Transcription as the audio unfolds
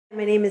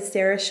My name is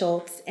Sarah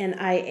Schulz, and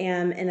I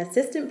am an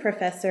assistant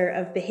professor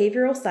of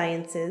behavioral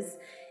sciences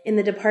in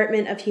the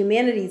Department of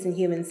Humanities and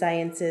Human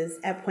Sciences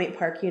at Point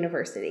Park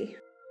University.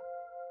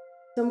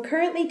 So I'm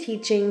currently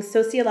teaching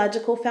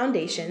Sociological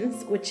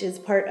Foundations, which is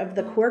part of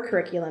the core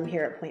curriculum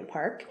here at Point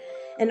Park,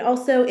 and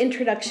also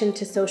Introduction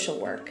to Social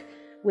Work,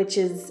 which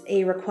is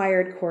a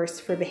required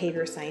course for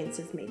behavior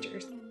sciences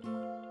majors.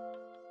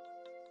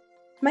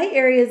 My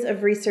areas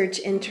of research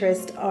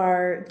interest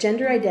are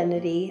gender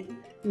identity,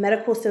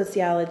 medical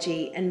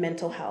sociology, and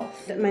mental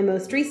health. My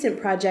most recent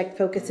project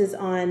focuses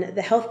on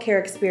the healthcare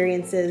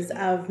experiences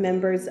of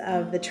members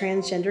of the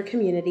transgender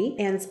community,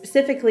 and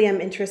specifically I'm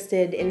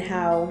interested in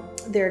how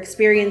their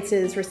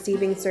experiences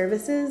receiving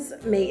services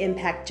may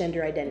impact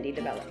gender identity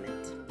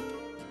development.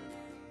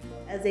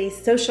 As a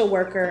social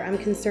worker, I'm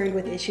concerned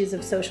with issues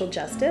of social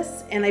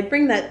justice, and I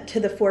bring that to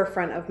the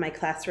forefront of my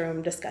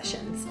classroom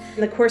discussions.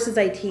 In the courses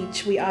I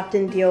teach, we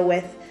often deal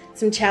with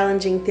some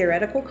challenging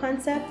theoretical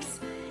concepts,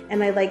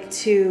 and I like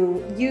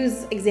to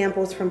use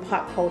examples from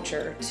pop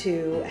culture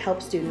to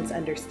help students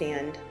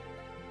understand.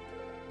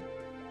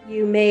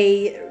 You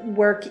may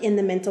work in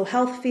the mental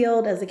health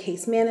field as a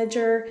case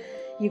manager.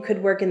 You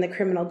could work in the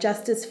criminal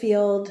justice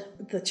field,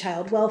 the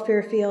child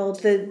welfare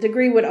field. The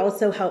degree would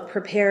also help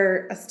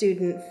prepare a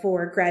student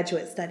for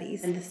graduate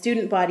studies. And the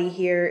student body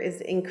here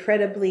is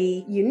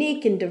incredibly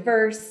unique and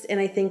diverse, and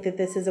I think that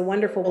this is a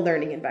wonderful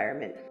learning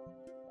environment.